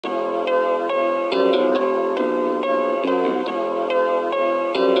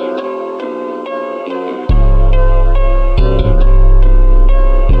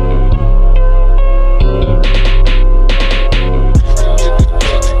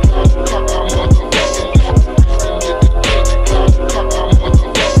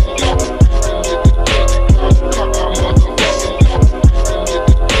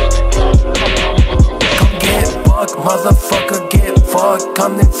Motherfucker get fucked,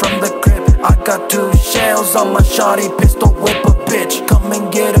 coming from the crib. I got 2 shells on my shawty, pistol whip a bitch. Come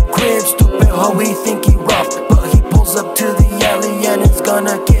and get a crib, stupid hoe, he think he rough, but he pulls up to the alley and it's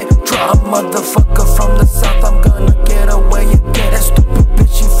gonna get dropped. Motherfucker from the south, I'm gonna get away again. That stupid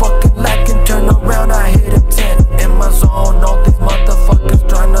bitch, she fucking lacking, turn around, I hit a 10. In my zone, all these motherfuckers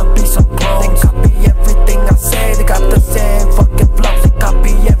tryna be some clones. They copy everything I say, they got the same fucking flows. They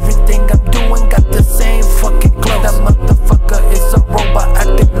copy everything I'm doing, got the same fucking clothes. That motherfucker is a robot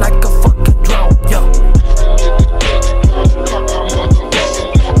acting like a fucking drone, yo.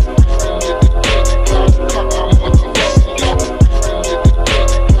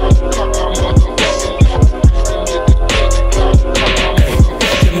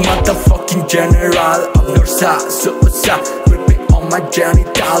 Motherfucking general of your side, suicide, rip it on my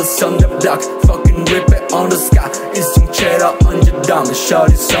genitals on the block, fucking rip it on the sky, eating cheddar on your dumb,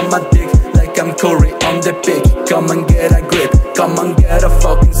 shorties on my dick like I'm Curry on the pig. Come and get a grip, come and get a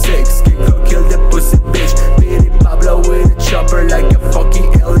fuck